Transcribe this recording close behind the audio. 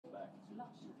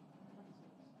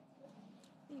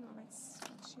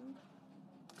selection.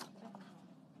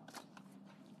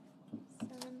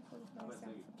 7 for the player,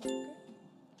 7 for the bunker.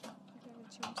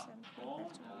 Change 7 for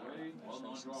the away. Well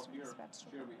known draw here.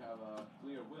 Here we have a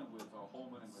clear win with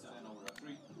home winning with 10 over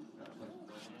 3.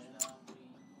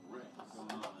 Rick, what's going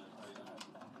on, man? How you doing?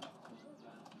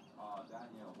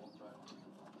 Daniel, what bet?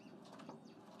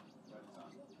 Bet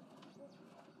time.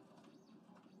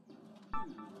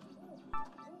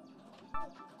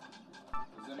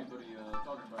 Is anybody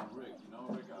talking about Rick? You know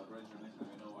Rick? I'll raise your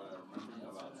nickname. You know what I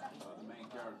remember about the main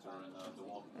character in The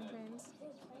Walking Dead.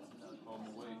 Home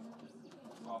away.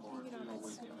 Top over 2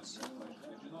 away team in first place.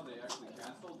 Did you know they actually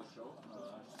canceled the show?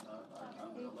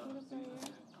 After 11 seasons,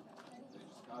 they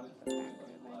just got it.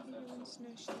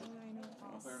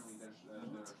 Apparently there's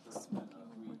certain 3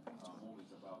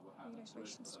 movies about what happened to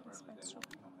it, but apparently they will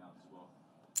be coming out as well.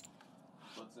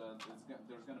 But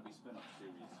there's going to be spin-off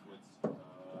series with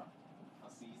a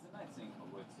season, I think,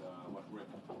 with what Rick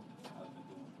has been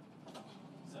doing.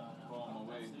 Home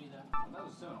away. That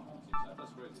was 7 on home team side.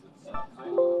 That's crazy.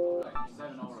 That's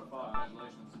 7 over 5.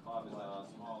 Congratulations. 5 is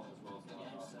small as well as well.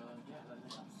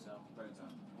 Very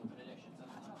time.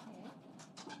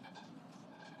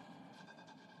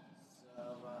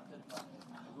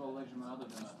 As well, ladies and gentlemen, other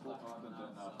than football,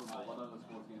 what other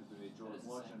sport games do they enjoy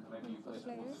watching? Maybe you play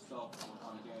sports yourself, what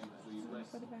kind of games do you play?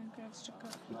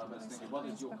 Let's think, what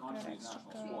is your country's national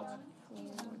sport?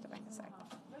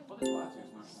 What is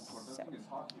Latvia's national sport? I think it's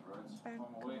hockey, right?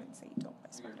 Home away. You guys know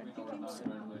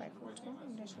right now,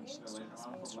 congratulations for waiting. Ladies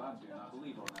and gentlemen, from Latvia, and I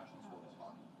believe our national sport is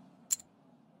hockey.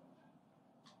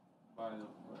 By the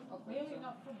way. Really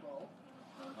not football.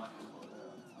 Not football,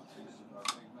 yeah. I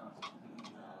think not.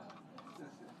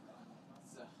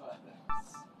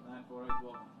 948,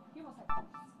 welcome. You must have.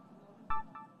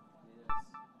 Yes.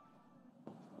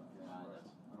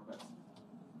 Okay,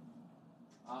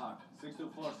 alright.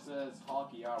 624 says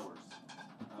hockey hours.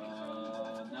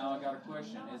 Now I got a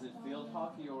question. Is it field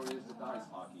hockey or is it ice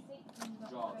hockey?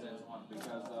 Job, that's one.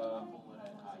 Because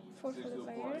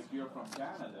 624, if you're from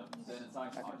Canada, then it's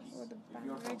ice hockey. If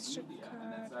you're from India,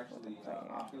 and that's actually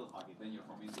field hockey, then you're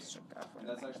from India. And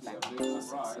that's actually a big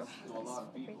surprise to a lot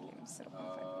of people.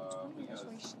 Because,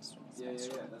 yeah,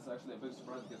 that's actually a big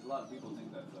surprise because a lot of people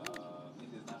think that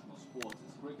India's national sport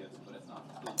is cricket, but it's not.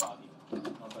 It's field hockey.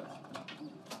 Not bad.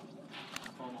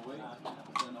 Home away,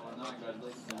 10 over 9,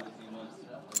 congratulations to 18 months.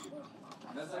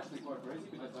 And that's actually quite crazy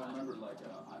because I remember, like,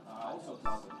 I also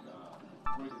thought that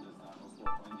cricket is national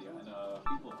sport for India, and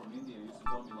people from India used to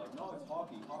tell me, like, no, it's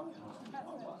hockey, and I was thinking,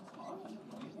 oh, what? Hockey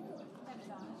in India?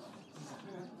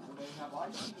 So they have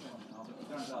ice, but it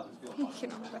turns out it's field hockey.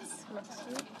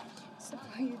 So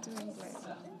how are you doing, Blair?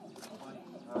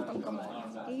 Come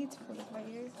on, 8 for the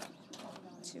player.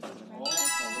 2 for the banker,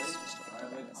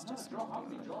 let's just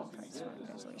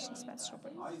congratulations, that's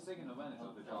Robert. Are you taking advantage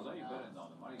of the jobs? Are you betting on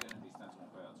them? Are you getting these 10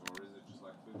 payouts, or is it just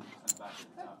like 50% back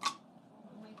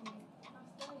every time?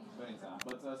 Betting time.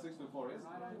 But 624 is,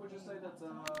 would you say that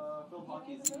field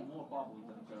hockey is even more popular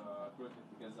than cricket?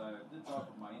 Because I did talk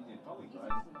with my Indian colleague,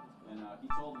 right? And he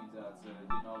told me that, you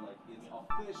know, like, it's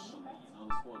officially, you know,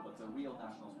 the sport, but the real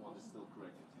national sport is still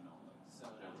cricket, you know,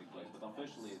 like, but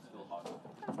officially it's still hockey.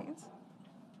 Perfect.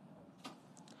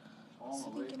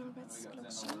 So we can already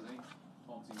selection.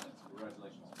 Home team,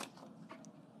 congratulations.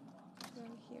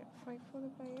 Going here, 5 for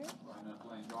the player.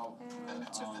 And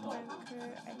 2 for the banker,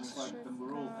 extra like the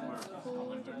rule for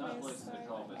the player side,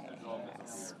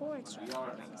 4 extra for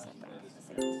the banker side.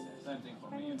 Same thing for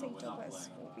me, you know, we're not playing.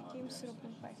 4 becomes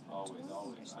 0.5.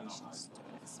 Congratulations to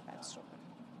us, that's Robin.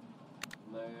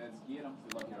 Let's get them.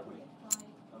 Good luck, everybody.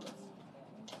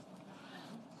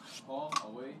 Home,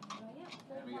 away,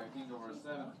 and we got king over 7,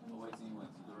 away team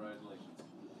wins. Congratulations.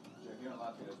 Check here in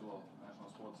Latvia as well. National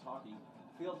sports hockey.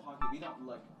 Field hockey, we don't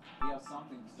like, we have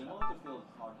something similar to field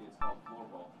hockey, it's called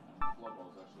floorball. Floorball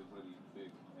is actually pretty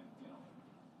big in, you know,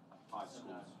 high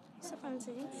schools. So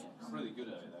fancy. I'm really good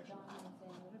at it, actually.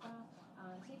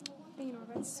 You know,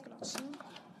 that's collection.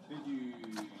 Thank you.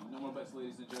 No more bets,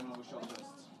 ladies and gentlemen. We shall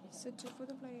best. So 2 for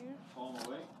the player. Home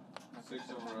away. 6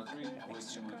 over 3.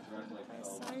 Extra card for the player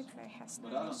side. Player has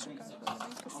but no extra card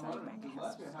for the banker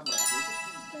side. Banker has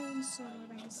stones, so the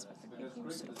banker is because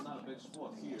cricket is not a big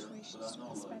sport here, but I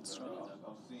know like, I've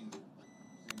seen a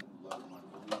lot of my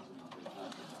colleagues being paid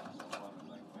so I'm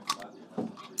like, Latvia has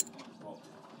a cricket team as well.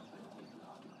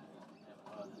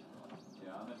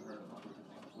 Yeah, I never heard of a cricket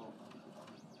team as well.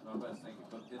 No best thinking,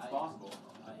 but it's possible.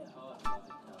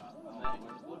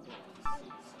 American football.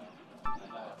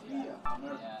 Yeah,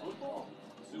 American football.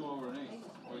 2 over 8.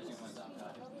 14 wins.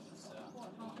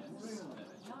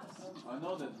 I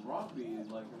know that rugby,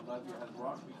 like Latvia has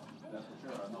rugby. That's for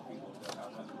sure. I know people that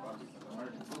have had rugby. But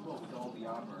American football with all the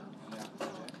armor.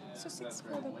 So 6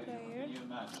 for the player, 8 Can you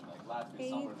imagine? Like Latvia, 8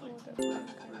 somewhere for like the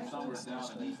banker, we're somewhere down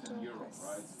in Eastern plus Europe,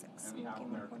 right? 6 And we have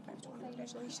smoking, American 1.5 to 1. football.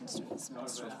 Congratulations to this You know what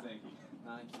best I'm thinking?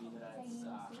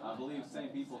 I believe same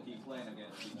people keep playing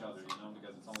against each other, you know,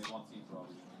 because it's only one team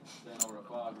probably. Then over a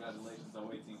far, congratulations,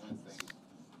 away team wins thing.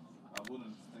 I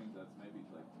wouldn't think that's maybe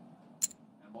like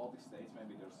in Baltic states,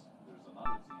 maybe there's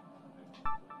another team, I don't know, maybe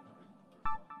not playing or something.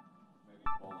 Maybe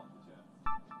in Poland, but yeah.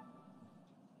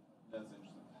 That's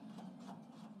interesting.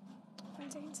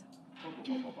 5 seconds.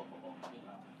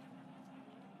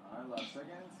 Alright, last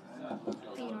seconds, and let's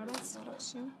go. That's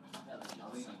fluctuation.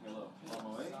 Alina, hello. On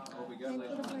my way. Hope we 9 get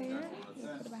for the player, 8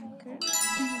 for the banker,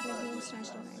 Blue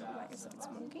international 9 players at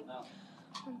smoking,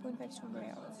 1.5 to 1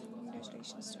 payout.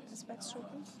 Congratulations to this best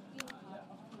stroke.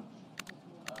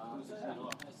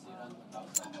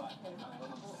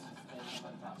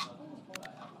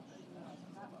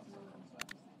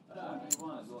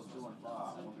 One as well as 2 and 5.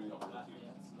 I'll be over with you.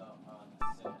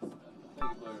 Thank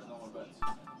you, players. No more bets.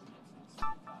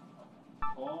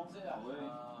 Home, away.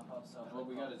 And what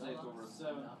we got is 8 over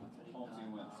 7. Home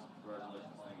team wins.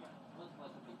 Congratulations. Thank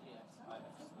you.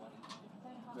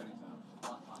 Betting time.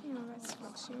 That's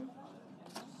fluctuation.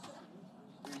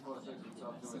 3, 4, 6, it's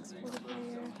up 2 and 6 3. for the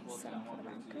player, 7 for the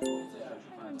banker,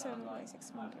 and 7 by 6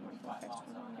 smoking, 1.5 to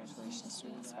 1. Congratulations to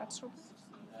this best stroke.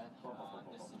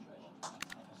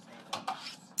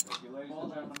 Thank you, ladies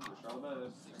and gentlemen. Wish all the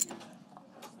best. Thank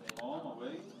you. Home,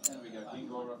 away, and we got King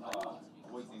over 5.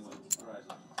 Away team wins.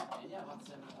 Congratulations.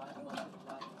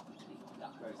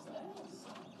 Very sad.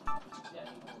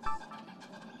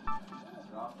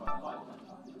 Rafa.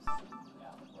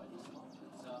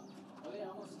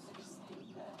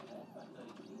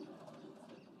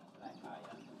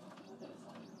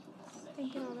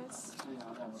 Thank you, Thomas.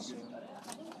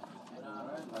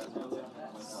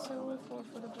 So 4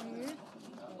 for the player, 8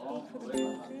 for the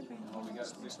banker, banking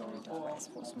international dollars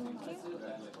for smoking.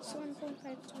 So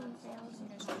 1.5 to 1 payout.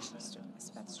 Congratulations to this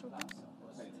best stroke.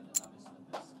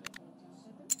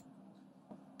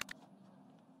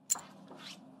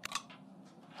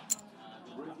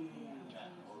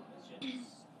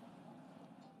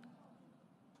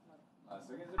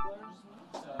 Seconds, players.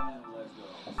 And let's go.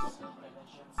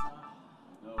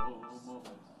 No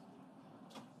movement.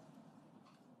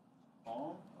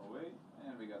 Home, away,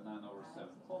 and we got 9 over 7.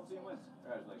 Home team wins.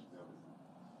 Congratulations, Gilbert.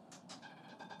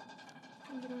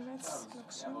 Thank you, Thomas. Yeah,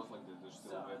 Fluctuation. most likely there's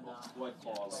still available. White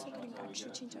ball. So getting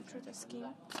actually change after the scheme.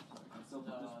 And still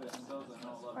participate themselves. I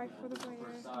know a lot of 5 for the people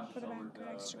player, prefer 1 for the Sasha banker,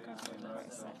 over extra cut for the Bateman, player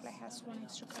right? side. Play has 1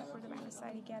 extra cut for the banker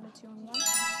side, equality on 1.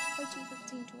 Or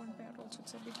 215 to 1 payout. Also,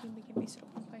 it's a between we can base it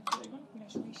on 5 to 1.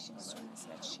 Congratulations to us.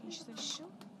 Let's change the shoe.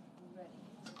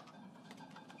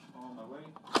 On my way.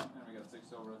 And we got 6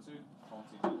 over 2. Home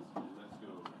team wins. Let's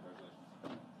go. Congratulations.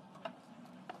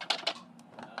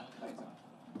 Anytime.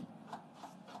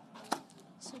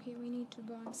 So here we need to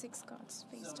burn 6 cards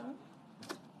face down.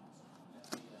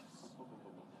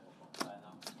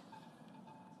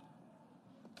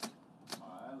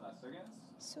 Alright, last seconds.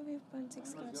 So we've burned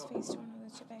 6 cards face down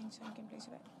with the betting, so you can place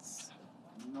your bets.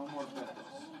 No more bets.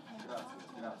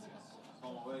 Gracias.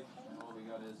 Home away. And what we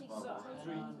got is 5 over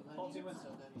 3. Home team wins.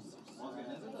 Once again,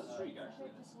 this is a streak actually.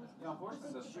 Yeah,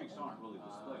 unfortunately the streaks aren't really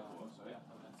displayed for us, right?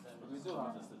 But we do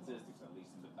have the statistics at least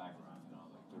in the background, you know,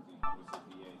 like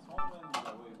 1368 home wins,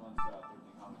 away wins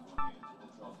 1328,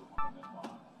 which also came in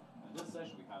fine. And this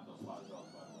session we had those 5 draws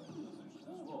by the way. That's interesting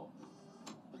as well.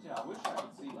 But yeah, I wish I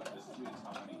could see like the streaks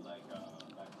how many like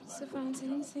back-to-back. So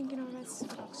Fountain, thinking of let's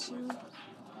you.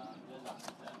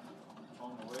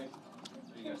 Home away.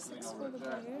 You got 6 Queen for over the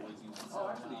Jack. player.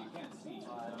 Oh, actually you can't see.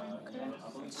 Banker,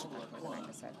 extra cut for the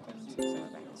banker side, playing 2 for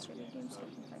the banker straight games,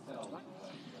 looking 5 to 1.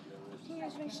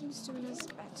 Congratulations to us,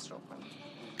 backstroke 1.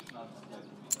 Not displayed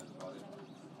to me, that's about it.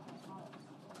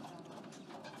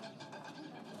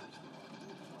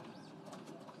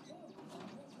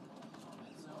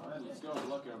 Alright, let's go. Good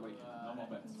luck, everybody. No more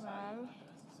bets. Well,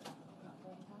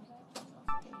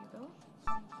 there you go.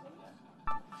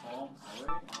 Home, away.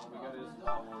 All we got is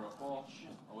over a 4.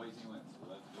 Away team wins.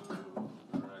 Let's go.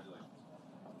 Congratulations.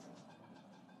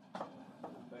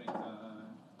 Betting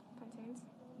time. Fountains.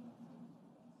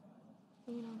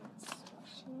 You know that's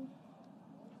action.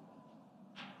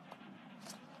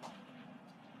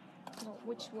 Well,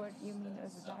 which word you mean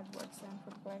as a bad word? 7 for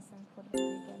the player, 7 for the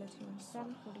equality on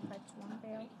 7, 45 to 1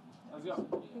 payout. Let's go.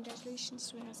 Congratulations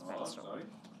to us, Oh, backstroke. sorry.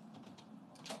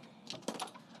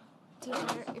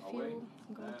 Later, if you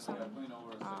got some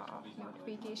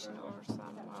notification or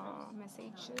some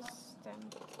messages, then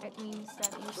it means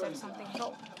that you said something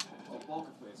wrong.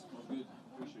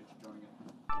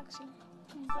 Actually,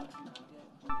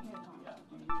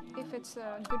 if it's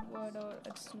a good word or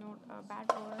it's not a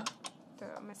bad word,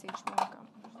 the message won't come.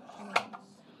 Anyway,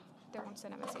 they won't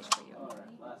send a message for you.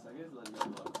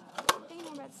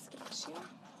 That's Gracia.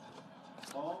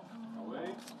 For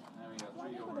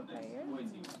the player,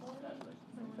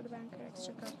 for the banker,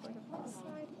 extra card for the plus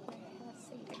side.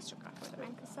 Extra card for the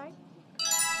banker side.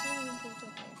 And in total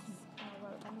price.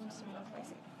 Well, I know it's not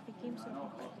pricing. The game's open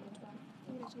for 20.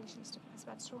 Congratulations to Pass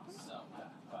Bats Open.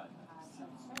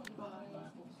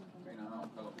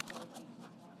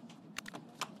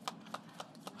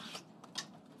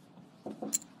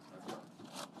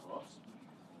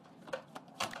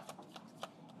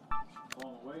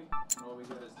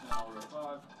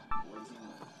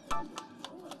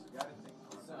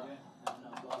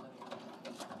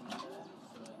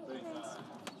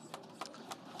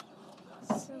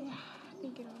 So,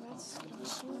 thinking of that's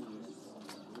Gracia.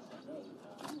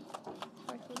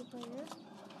 5 for the player.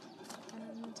 And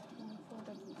 1 for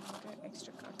the banker,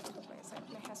 extra card for the player side.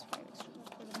 Player has 5 extra card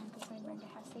for the banker side, banker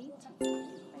has 8.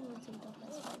 And 1 8 of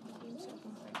plus 5. The game's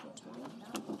open 5 for 20.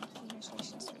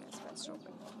 Congratulations to us, that's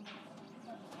open.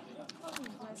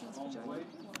 Thanks for joining.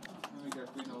 We got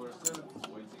queen over 7,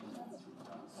 waiting.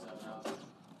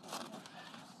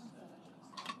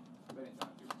 Very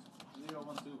time, 0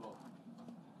 1 2 ball.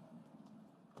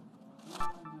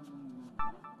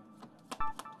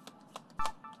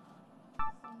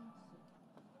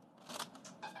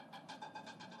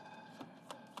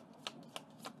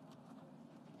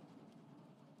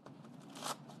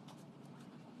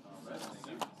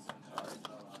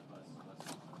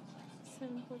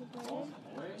 For the player,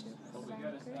 2 for the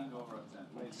banker,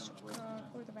 extra card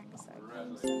for the banker side,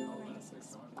 7 banker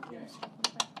 6, games open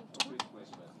 5 for 2.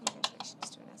 Congratulations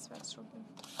to us, that's open.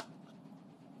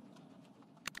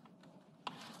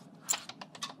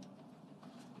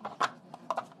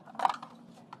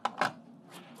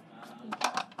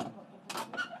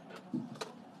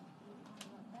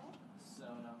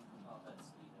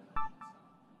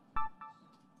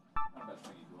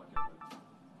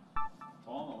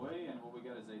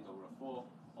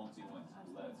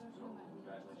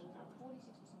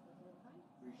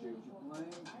 Appreciate you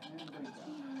playing and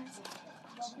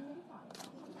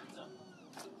great job.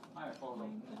 9 for the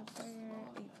player,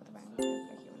 8 for the banker,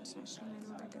 like your international man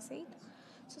or banker 8.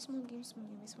 So small game is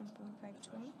 1.5 to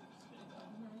 1.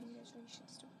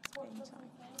 Congratulations to us, anytime.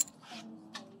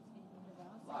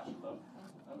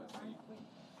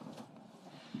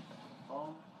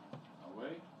 Home,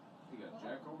 away, we got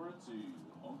Jack over to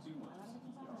home team wins.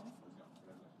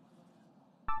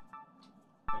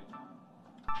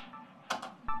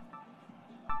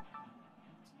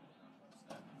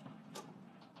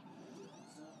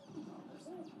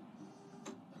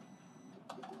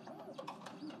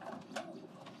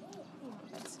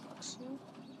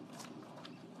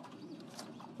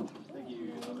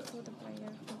 For the player,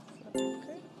 2 for the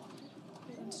banker.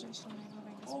 The international man or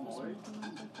banker Home away, and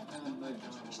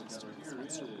congratulations to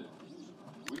us.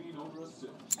 Queen over a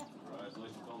 6.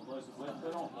 Congratulations on the place of play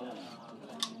bet on home.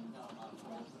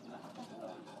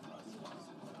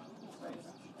 Hey,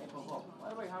 Bob, by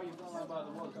the way, how are you feeling about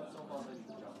the World Cup so far, ladies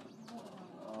and gentlemen?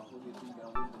 Who do you think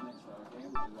will win the next game,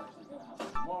 which is actually going to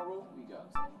happen tomorrow? We got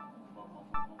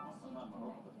not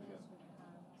Morocco, but we got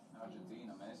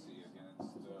Argentina, Messi against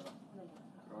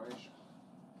Croatia.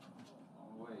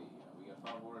 Away, we got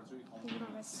 5 over 3.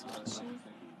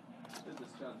 Did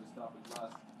discuss this topic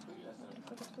last week.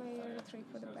 For the player, 3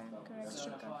 for the banker,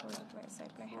 extra card for the player side.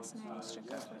 Player has 9 extra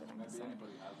card for the banker side.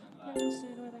 Player has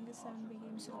 9 or banker 7 big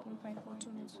games open 5 for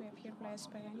 2 minutes. We have here players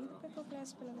spell any the paper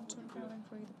players spell 11 2 5 and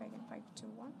for the pagan 5 2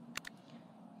 1.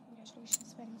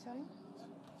 Congratulations, spelling time.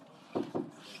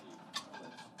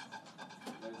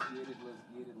 Let's get it.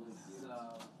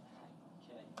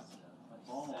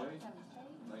 Home away.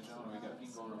 Ladies and gentlemen, we got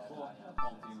King over 4.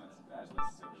 Home team and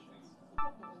let's see everything.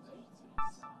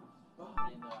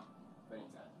 Very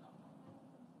tight.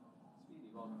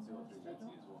 Speedy, welcome to 03 as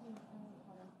well.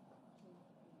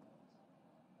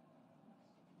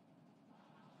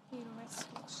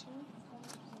 Selection.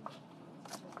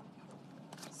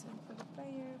 7 for the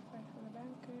player, 5 for the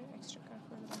banker, extra card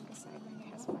for the banker side.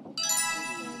 Banker has 5.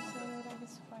 And so that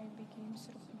is 5 big games.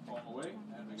 Home away,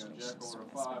 and we got Jack over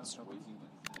 5. Waiting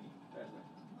with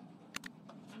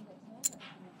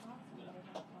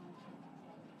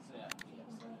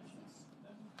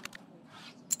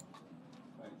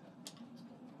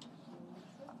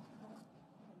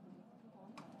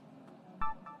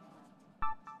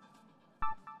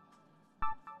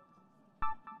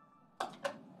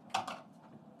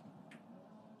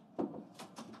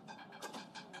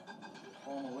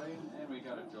Home away, and we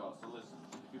got a draw. So listen,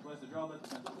 if you place the draw bet,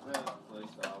 depends on the bet, place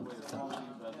the way the quality,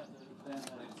 but then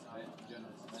ladies and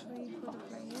gentlemen, you for the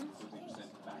player. 50%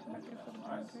 back. Banker for the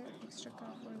banker, extra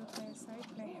card for the player side.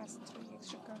 Player has 3,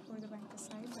 extra card for the banker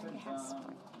side. Banker has 5.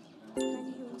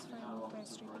 When he holds 5 more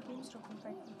players 3 games, drop on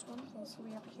 5.1. Also,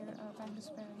 we have here banker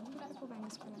sparing. Before banker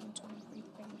sparing and 2 free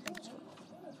to pay and pay 2.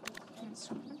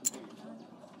 Next one.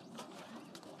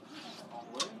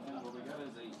 And what we got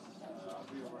is ace.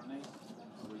 3 over an ace.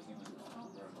 Waiting with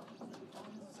very much.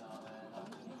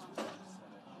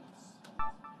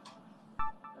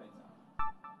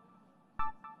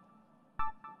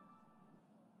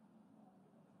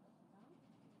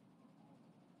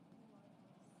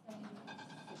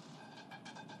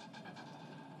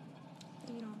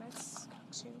 You know, that's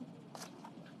 2.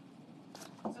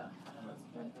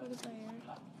 1 for the player,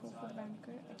 4 for the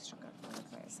banker, extra card for the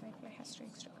player side. Player has 3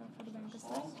 extra card for the banker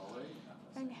side.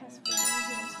 Banker has 4, he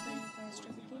has 4 players to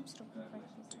the game, stroke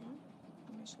 5.1.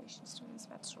 Congratulations to his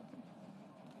bets open.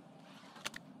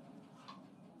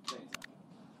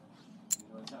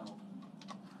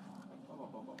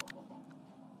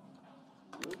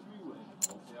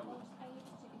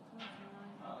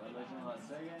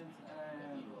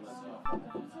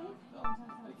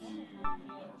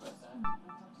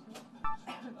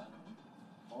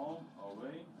 Home,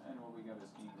 away, and what we got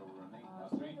is king over an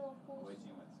 8, 3,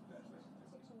 waiting with.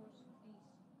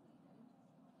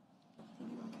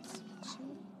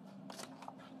 Congratulations.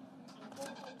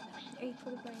 8 for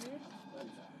the player,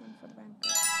 1 for the banker.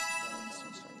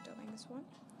 Minus 1.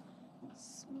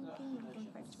 Smoking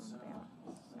 1.5 to 1 payout.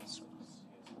 That's true.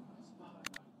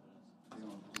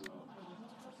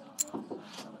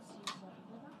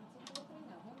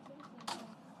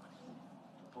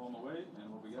 Home away, and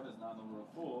what we got is now number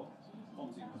 4.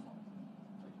 Home team this one.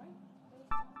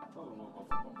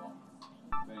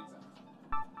 Very time.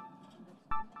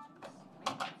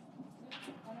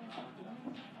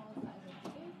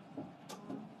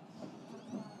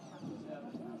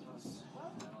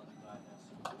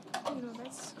 You know,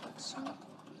 that's 2.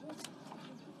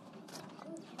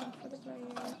 1 for the player,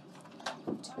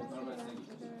 2 for the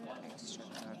banker, extra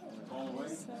card for the player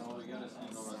side. All we got is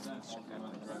king over 10.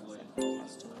 Congratulations.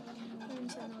 Plus 2.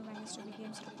 Turns and all banks to be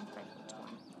games to 5.1.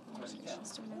 Congratulations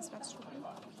to men's bets to win.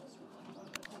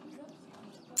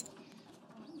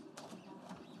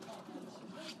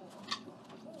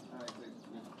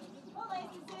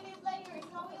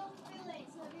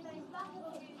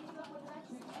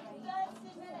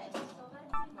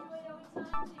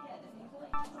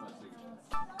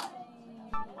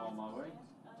 On my way.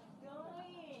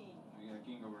 We got a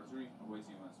king over 3, away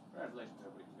team wins. Congratulations to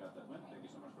everybody who got that win. Thank you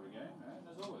so much for the game, and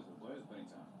as always, the players betting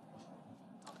time.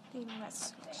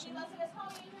 That's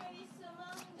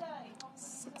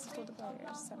 6 for the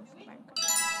player, 7 for the banker.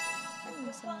 And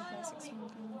the 7 player 6 1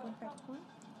 1.5 to 1.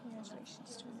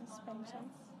 Congratulations to his betting time.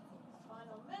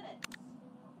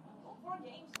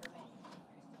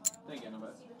 Thank you, no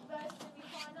bets.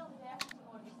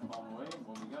 On the way,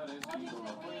 what we got is king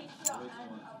over 3, away team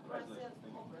wins. Congratulations.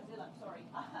 Thank you.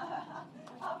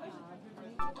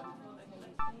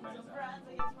 France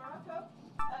against Morocco.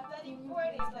 34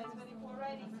 is like 24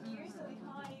 ready here, so we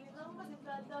can't even know, but if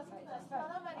that doesn't, that's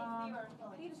not many viewers.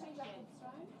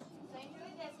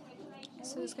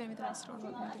 So it's going to be the last round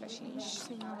of congratulations.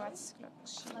 Singawats,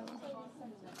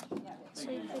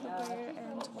 Three for the player and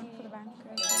 1 for the banker.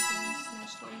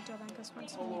 International retail bankers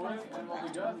once more.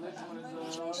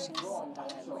 Congratulations, and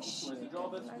I wish you good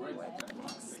luck with the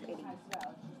next video.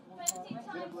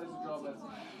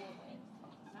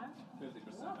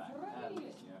 50% back. At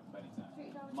least, yeah, betting time.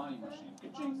 Money machine.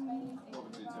 Ka-ching. Over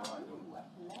to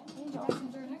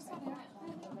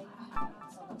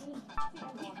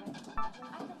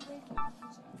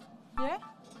Yeah?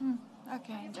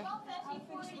 Okay, enjoy.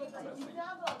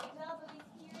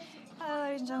 Hello,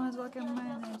 ladies and gentlemen, welcome. My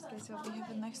name is Casey. I'll be here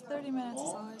for the next 30 minutes. As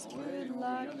always, good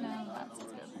luck. Now, let's go.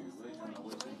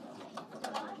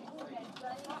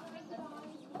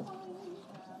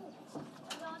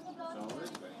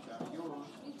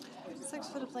 6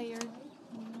 for the player.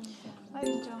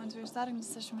 Ladies and gentlemen, we're starting the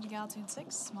session with Egality in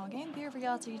 6. Small game, beer of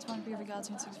Egality, 20 beer of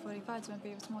Egality in 6.45, 20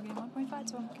 beer of small game 1.5,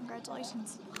 so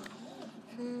congratulations.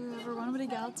 Whoever won with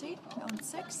Egality, on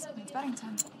 6, it's batting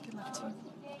time. Good luck to you.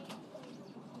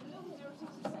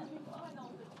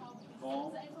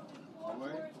 Ball,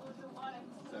 away,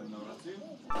 7 over 2,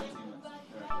 18 minutes.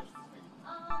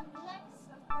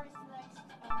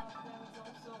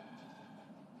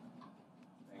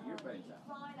 Thank you, betting time.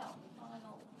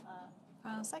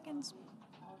 Final seconds.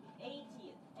 18.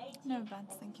 No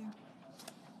bets, thank you.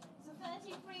 So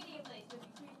 33 please, the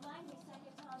 3 blank, the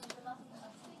second time, the last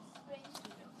 6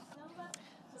 straight.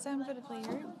 7 for the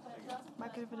player,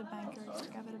 bucket for the banker,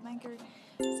 extra for the banker.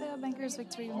 So banker's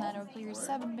victory with 9 over players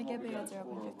 7, big up at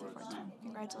 0.54.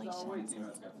 Congratulations,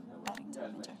 it's batting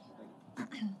time, Major.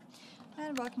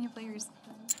 And welcome your players.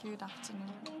 Good afternoon.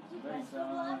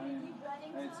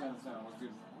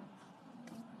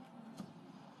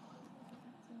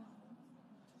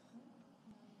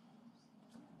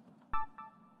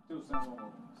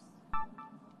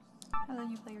 Hello,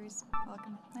 new players.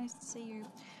 Welcome. Nice to see you.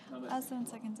 Last 7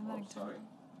 seconds in batting time.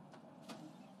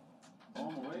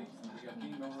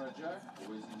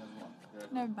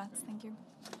 No bats, thank you.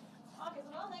 Okay,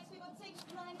 so well, next we got 6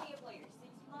 blind players.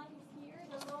 6 blind is here.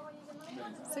 The lower is a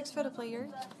minus. 6 for the player,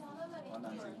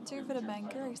 2 for the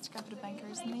banker, extra for the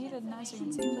bankers needed. And as you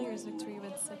can see, players victory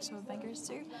with 6 for the bankers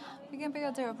too. We can pay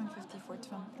out 0.54 to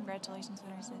them. Congratulations,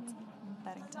 winners. It's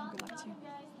batting time. Good luck to you.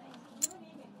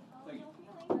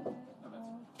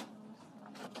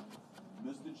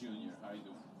 Mr. Junior, how you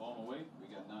doing? On my way. We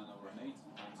got 9 over an 8.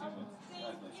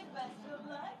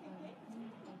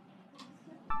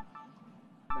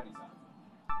 Betting time.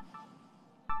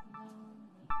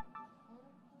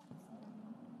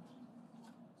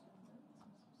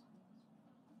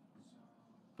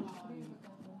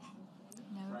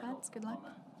 No bats. Good luck.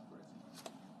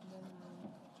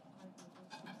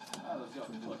 Let's go.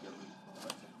 Good luck, everybody.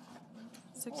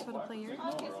 6 for the player. And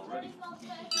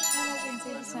as you can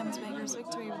see, the Sims Bankers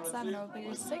victory with 7 over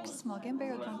players 6. Small game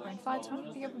bear with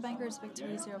 1.5. Pick up the Bankers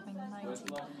victory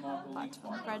 0.90.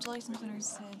 Congratulations,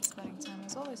 winners. It's betting time.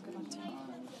 As always, good luck to you.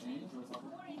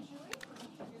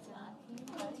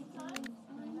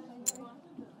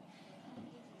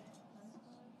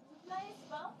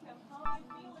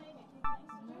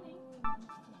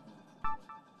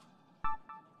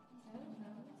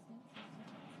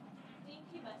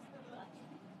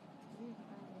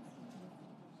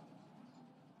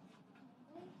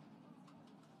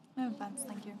 No advance,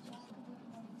 thank you.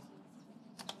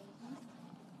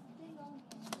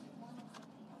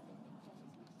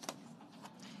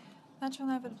 Natural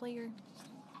 9 for the player.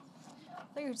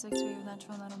 Players victory with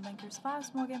natural 9 on bankers 5.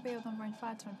 Small game pay with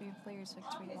 1.5 to pay with players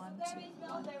victory 1 2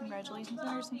 1. Congratulations,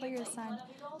 winners and players signed.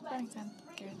 Betting time.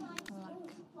 Good luck.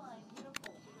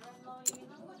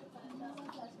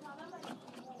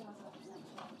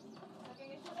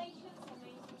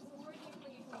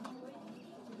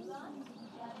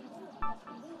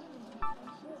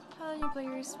 Hello, new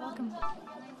players. Welcome.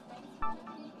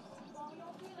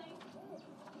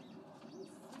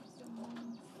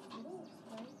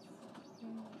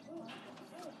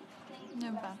 No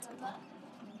bats. Good luck.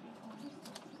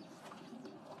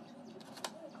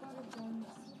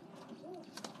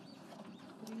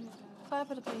 Five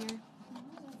for the player.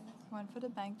 1 for the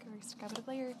banker. Extra for the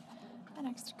player. And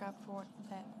extra for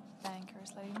the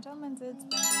bankers. Ladies and gentlemen, it's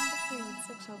bankers victory with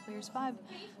 6 whole players 5.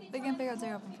 Big game payout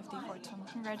 0.54 to them.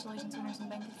 Congratulations, winners and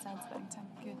bankers. That's betting time.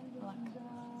 Good luck.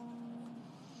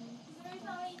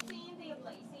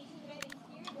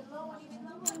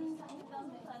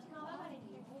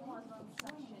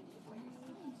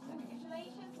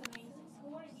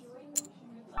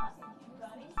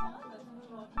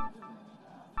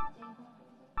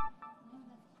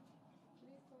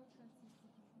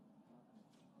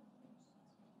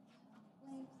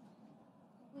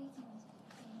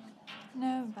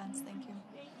 No advance, thank you.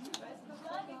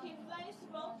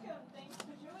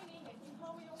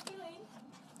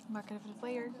 Bucket for the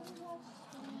player.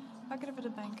 Bucket for the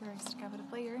banker, extra for the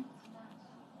player.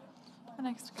 And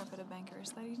extra for the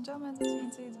bankers. Ladies and gentlemen, as you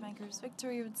can see, it's bankers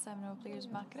victory with 7 over players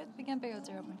bucket. Begin payout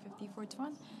 0.54 to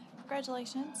 1.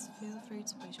 Congratulations. Feel free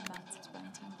to place your bets. It's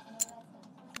betting time.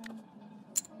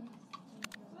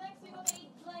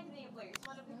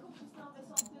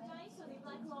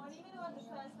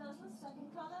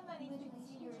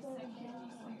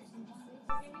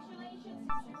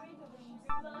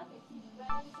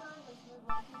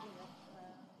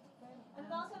 And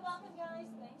welcome guys,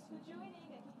 thanks for joining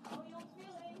and how you're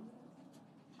feeling.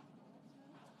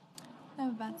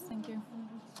 No bets, thank you.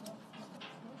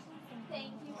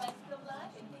 Thank you, best of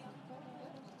luck.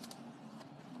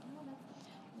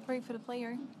 3 for the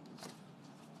player.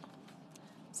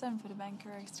 7 for the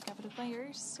banker, extra for the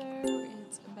players, so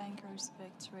it's a banker's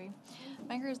victory.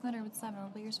 Banker's winner with 7 over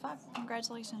players 5.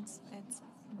 Congratulations, it's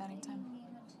betting time.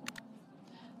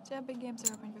 So yeah, big game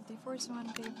 0.54 to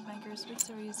 1, big banker's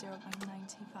victory 0.95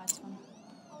 to 1.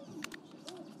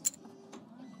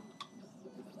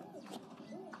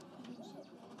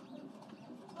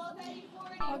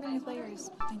 Welcome new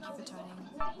players, thank you for joining.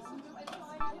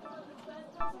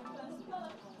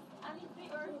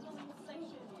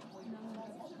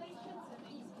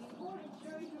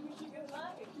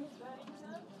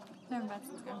 No bets,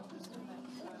 let's go.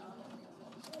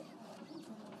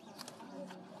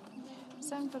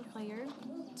 7 for the player,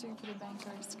 2 for the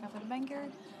banker, stick for the banker.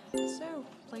 So,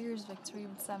 player's victory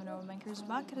with 7 over bankers.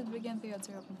 Back at the begin payout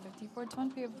 0 open 54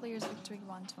 20 of player's victory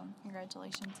 1 to 1.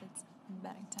 Congratulations, it's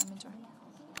betting time. Enjoy.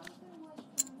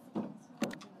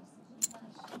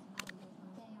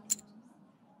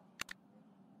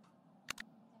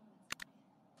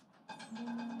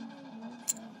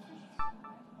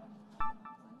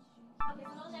 Okay,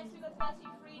 so next we got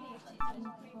 23 days,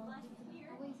 23 plus here.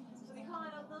 So we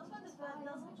comment out those ones as well,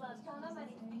 those plus count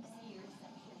many fixed years.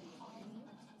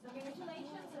 So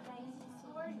congratulations, amazing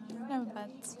score. No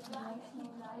bets.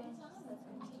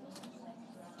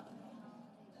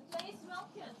 Please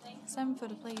welcome, thanks. 7 for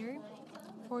the player,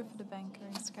 4 for the banker,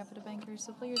 stick for the banker.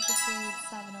 So, player's victory with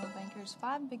 7 over bankers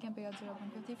 5. Begin payout 0 open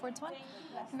 54 20.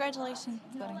 Congratulations,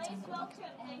 it's betting time. Good luck.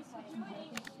 Welcome, thanks for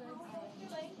joining.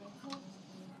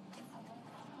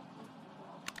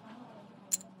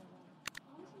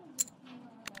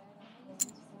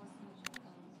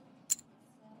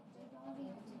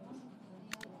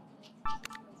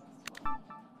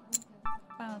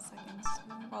 Final seconds.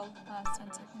 Well, last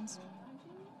 10 seconds.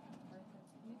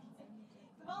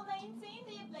 Well, 19, do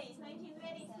you please? 19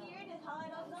 ready here. The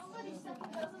highlight number is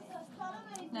 7,000 plus column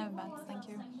and it's No bets, thank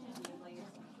you.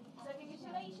 So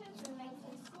congratulations and thanks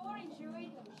for the score. Enjoy. Wish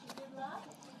you good luck.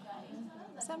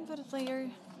 7 for the player,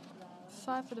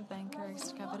 5 for the banker,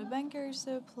 stick for the banker.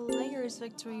 So, player's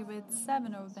victory with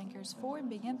 7 over bankers 4.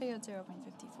 Begin payout 0 open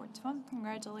 54 20.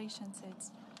 Congratulations,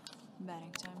 it's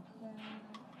betting time.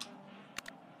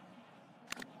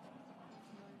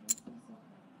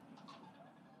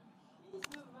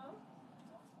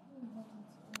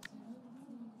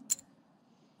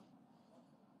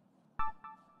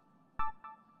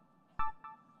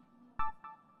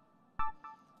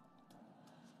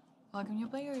 Welcome new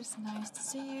players, nice to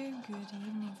see you. Good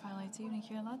evening, Firelight evening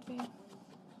here in Latvia.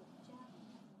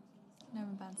 No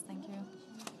bets, thank you.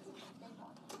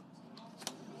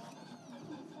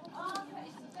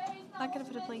 Bucket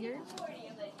for the player,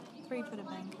 3 for the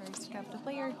banker, stick for the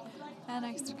player, and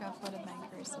extra cup for the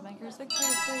banker. So banker's victory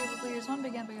is 3 over players 1,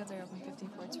 begin by 0 open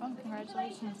 54 20.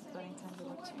 Congratulations, it's voting time, good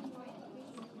luck to you.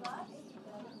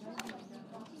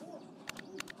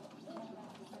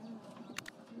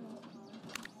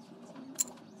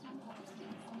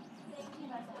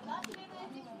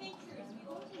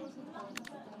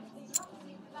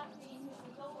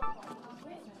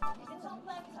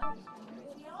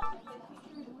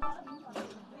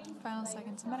 Final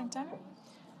seconds, betting time.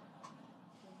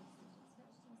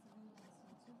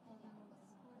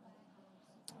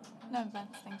 No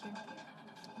bets, thank you.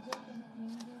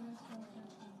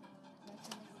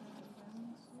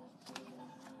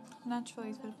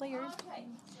 Naturally for the player.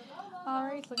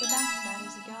 Alright, look at that. That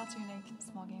is a Galaxy Unique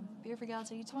small game. Beer for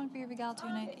Galaxy each one, beer for Galaxy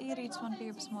Unite, 8 each one,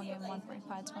 beer for small game,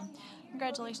 1.5 to 1.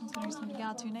 Congratulations, winners from the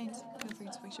Galaxy Unite. Feel free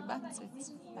to switch your bets. It's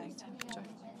betting time. Enjoy.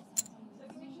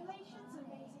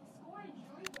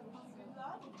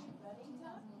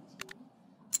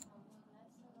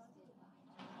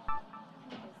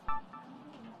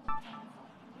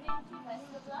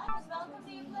 Welcome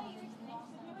to your players. Thanks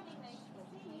for joining. Nice to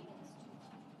see you.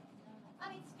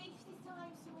 And it's 50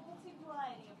 times multiply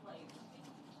your players.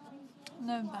 50 times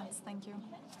No bets, thank you.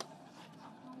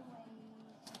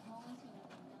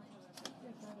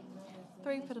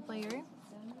 3 for the player.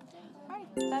 Alright,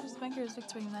 that is banker's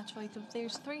victory naturally to the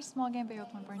players 3, small game by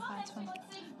 1.5 to 1.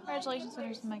 Congratulations,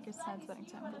 winners and makers. Sad betting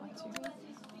time. Good luck to you. 50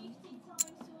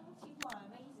 times multiply.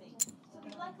 Amazing. So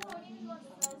the black card is one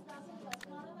that says nothing plus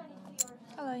column and it's your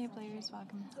Hello, new players.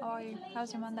 Welcome. How are you?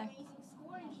 How's your Monday?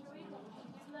 score. Enjoy it.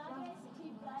 Good luck, guys.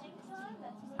 Keep batting time.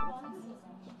 Let's move on to this.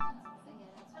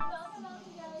 And welcome on,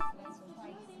 guys. Thanks for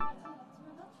joining. Let's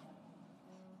move on.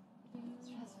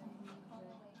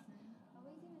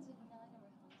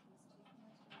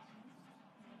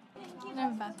 No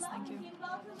bets, thank you.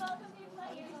 Welcome to your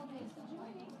players. Thanks for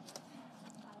joining.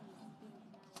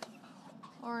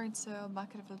 Alright, so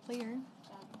bucket for the player,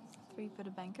 3 for the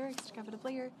banker, extra for the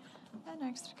player, and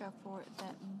extra for the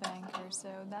banker. So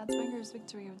that's banker's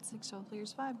victory with 6 over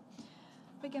players 5.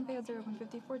 Weekend payout 0 open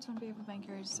 54 to 1 pay for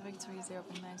bankers. Victory 0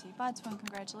 open 95 to 1.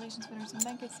 Congratulations, winners and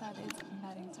bankers. That is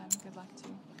betting time. Good luck to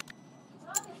you.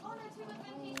 Okay, honor to the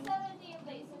 27 dear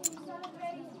place. 27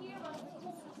 ready here, but the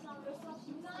coolest number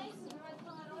something nice. The red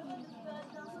card over the third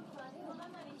dozen first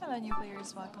column and it's Hello, new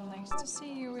players. Welcome. Nice to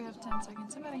see you. We have 10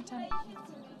 seconds of betting time.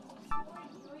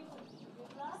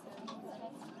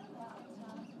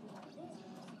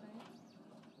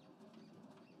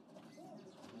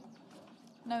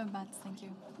 No bets, thank you.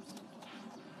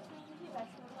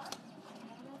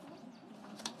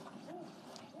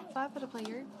 5 for the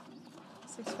player,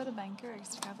 6 for the banker,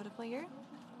 extra cap for the player,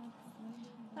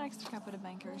 and extra cap for the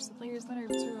bankers. The players winner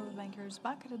of 2 over bankers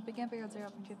back at the beginning payout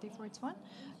 0.54 to 1.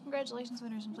 Congratulations,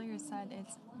 winners and players side.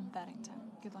 It's betting time.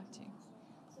 Good luck to you.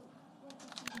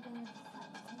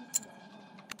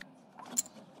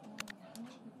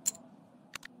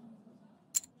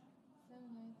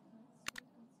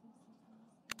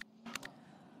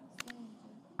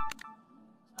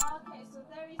 Okay, so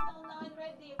there is no 9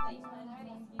 red deal placement.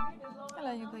 Ready? Here, the lower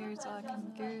Hello, you number, players. first Welcome.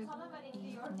 dozen, Good first column, and into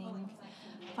your evening. voting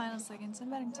section. Final seconds in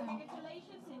betting So time.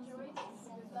 congratulations, enjoy it.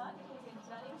 Good luck. Good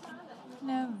betting time. Let's move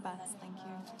No on. bets, thank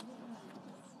you.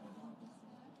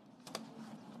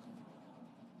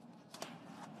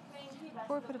 Thank you, best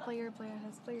 4 of for the luck. player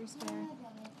has player spare.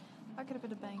 Bucket for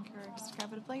the banker, extra cap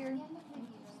for the player,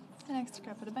 and extra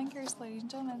cap for the bankers. Ladies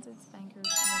and gentlemen, it's bankers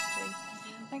victory.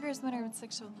 Bankers winner with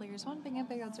 6 of the players 1, being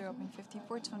payout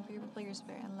 0.54 to 1 for your players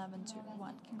spare and 11 to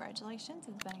 1. Congratulations,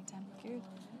 it's betting time. Good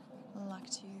luck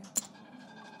to you.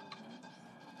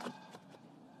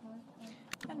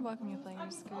 And welcome, you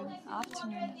players. Good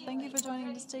afternoon. Thank you for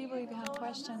joining this table. If you have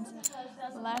questions,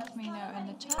 let me know in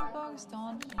the chat box.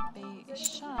 Don't be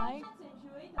shy.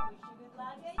 Enjoy it. I wish you good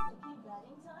luck, guys. So keep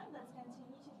betting time. Let's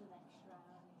continue to the next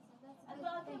round. And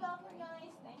welcome,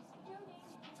 guys. Thanks for joining.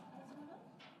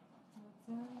 Let's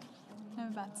move on. No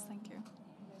bets, thank you.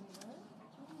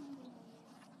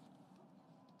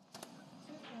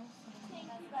 Thank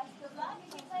you, best of luck.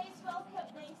 Okay, guys, welcome.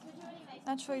 Thanks for joining. Nice to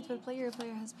Natural 8 see for you. the player.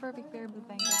 Player has perfect pair, but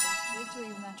banker victory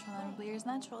with natural 9 players.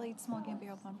 Natural 8, small game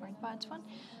pair of 1.5 to 1.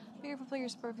 Pair for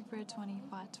players, perfect pair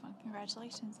 25 to 1.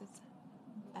 Congratulations, it's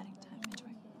betting time. Enjoy.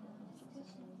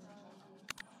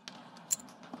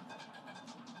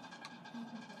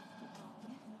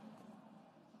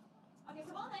 Okay,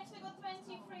 so next we got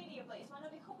 23 dear please. One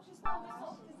of the cautious numbers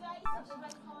of the day. So the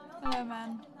red column. Hello,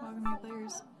 man. Welcome, you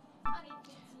players. And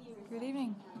it's years. Good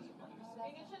evening.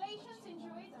 Congratulations,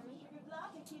 enjoy it. I wish you good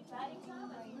luck and keep betting time.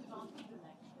 Let's move on to the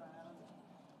next round.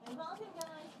 And welcome,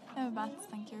 guys. No bets,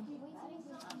 thank you. Betting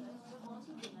time. Let's move on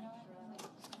to the next round.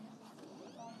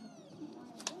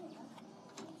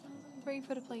 3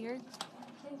 for the player,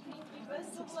 Thank you, best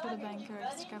 6 of for luck the and banker,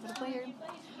 keep extra betting for the time. player. You guys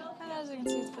welcome. And as you can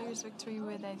see, the player's victory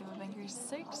with 8 of banker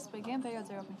 6. Big game payout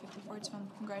 0.54 to 1.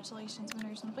 Congratulations,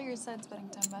 winners and players side. Betting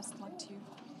time. Best luck to you.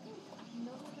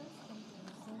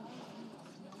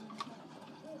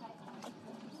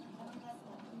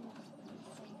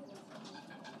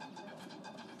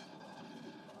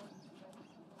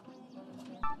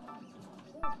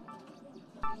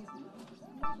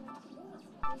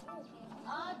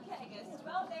 Okay, guys.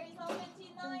 Well, there is no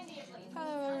 29 dear please.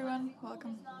 Hello, everyone.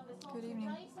 Welcome. Good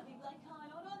evening.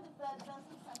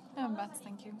 No bets,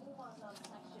 thank you.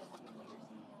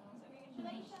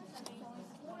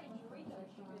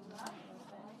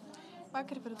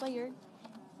 Bucket for the player,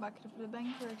 bucket for the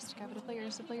banker, extra cap for the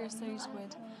players. The player stays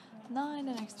with 9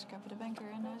 and extra cap for the banker.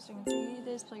 And as you can see,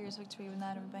 this player's victory with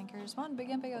 9 of the bankers. 1 big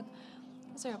game payout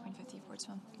 0.54 to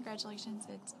 1. Congratulations,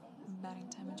 it's betting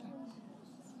time. Enjoy.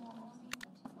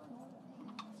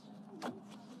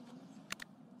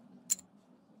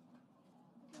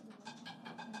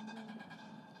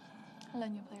 Hello,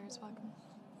 new players, welcome.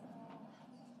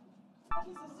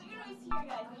 Okay, so zero is here,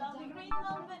 guys. Along the green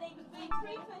number, name between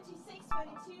 3, 26,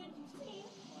 22, and 15.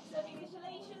 So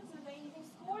congratulations, amazing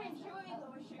score. Enjoy it. I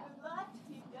wish you good luck.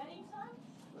 Keep betting time.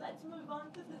 Let's move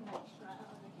on to the next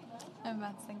round. Okay, guys? No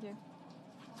bets, thank you.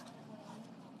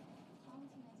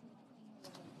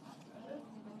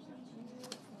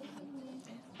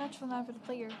 Natural 9 for the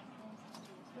player.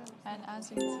 And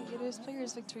as you can see, it is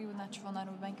player's victory with natural 9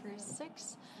 of bankers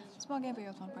 6. Small game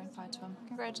payout 1.5 to 1.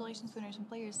 Congratulations, winners and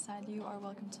players side. You are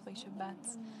welcome to place your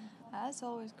bets. As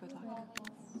always, good luck.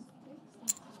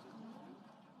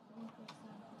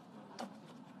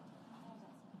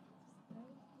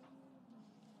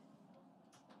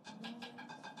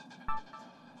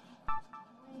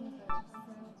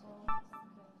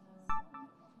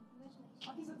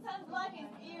 Okay, so 10 black is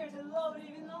here, the low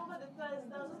even number, the first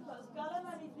dozen first column,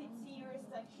 and it's the tier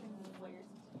section players.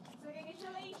 So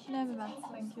congratulations, Never bad, amazing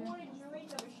thank you. score, enjoy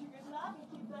it, I wish you good luck,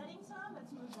 keep betting time,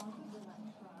 let's move on to the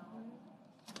next round.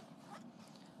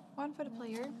 1 for the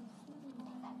player,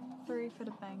 3 for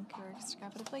the banker, extra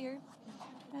cap for the player,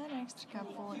 and extra cap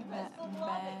for the Best of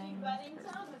luck and keep betting banker.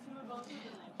 time, let's move on to the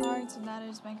next. Alright, so that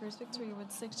is banker's victory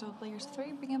with 6 to the players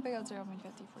 3. Begin payout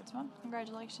 0.54 to 1.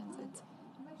 Congratulations, it's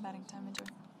betting time. Enjoy.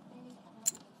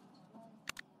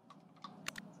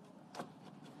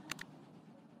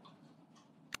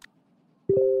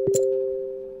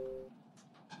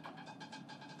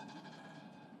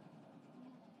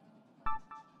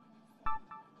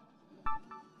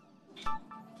 Okay,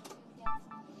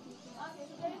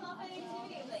 so there is not any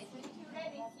activity place. When you're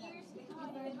ready, here's the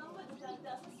kind of number that does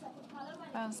a second column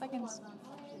and Seconds.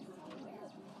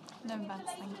 No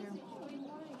bets, thank you.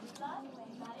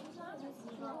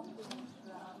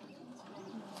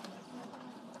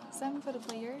 7 for the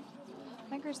player.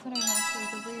 Bankers winner naturally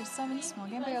the player 7, small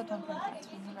game payout 1.5.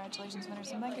 Congratulations,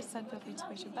 winners and bankers. Said feel free to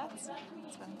place your bets.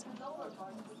 It's been time.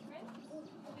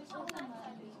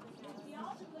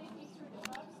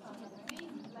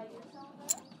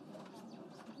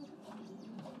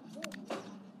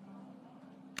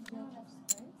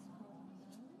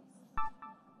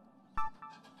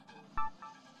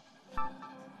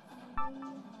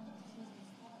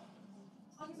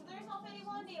 Okay, so there's not any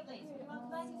one day place. We want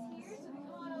blank is here, so the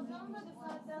kind of number, the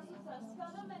first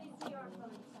column, and it's your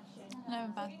following session. No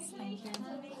bets, thank you.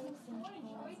 Amazing score,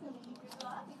 enjoy, so keep your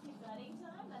luck, keep adding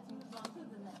time, let's move on to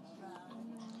the next round.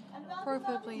 4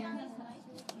 for the player.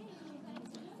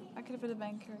 Baccarat for the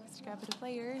banker, extra cap for the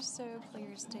players, so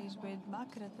players stays with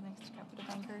Baccarat, the next cap for the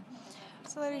banker.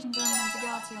 So ladies and gentlemen, On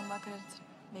Baccarat on Baccarat.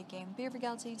 Big game, beer for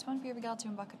Galaxy, 20 beer for Galaxy,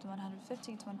 and bucket to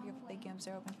 150, 20 beer for big game,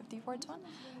 0.54 to 1.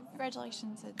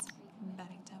 Congratulations, it's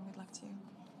betting time, good luck to you.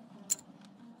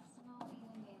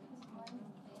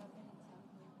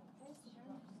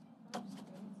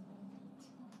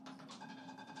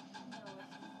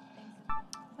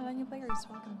 Hello, new players,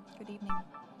 welcome, good evening.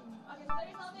 Okay, so there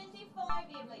is not 25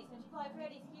 day place. 25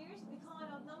 ready here, so the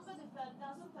kind of number, the first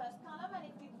column, and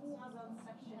it's the one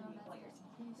section of the players.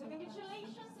 So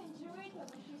congratulations, enjoy it.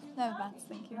 No bets,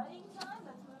 thank you.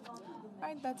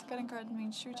 Alright, that's getting card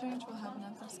means shoe change. We'll have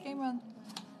enough this game run.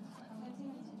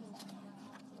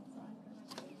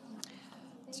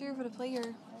 2 for the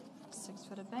player, 6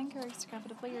 for the banker, extra cap for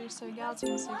the player. So Galaxy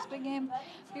and 6 big game.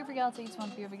 Beer for Galaxy,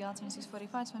 1 beer for Galaxy and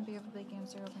 645, 1 beer for big game,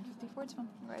 0.54 to 1.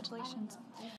 Congratulations.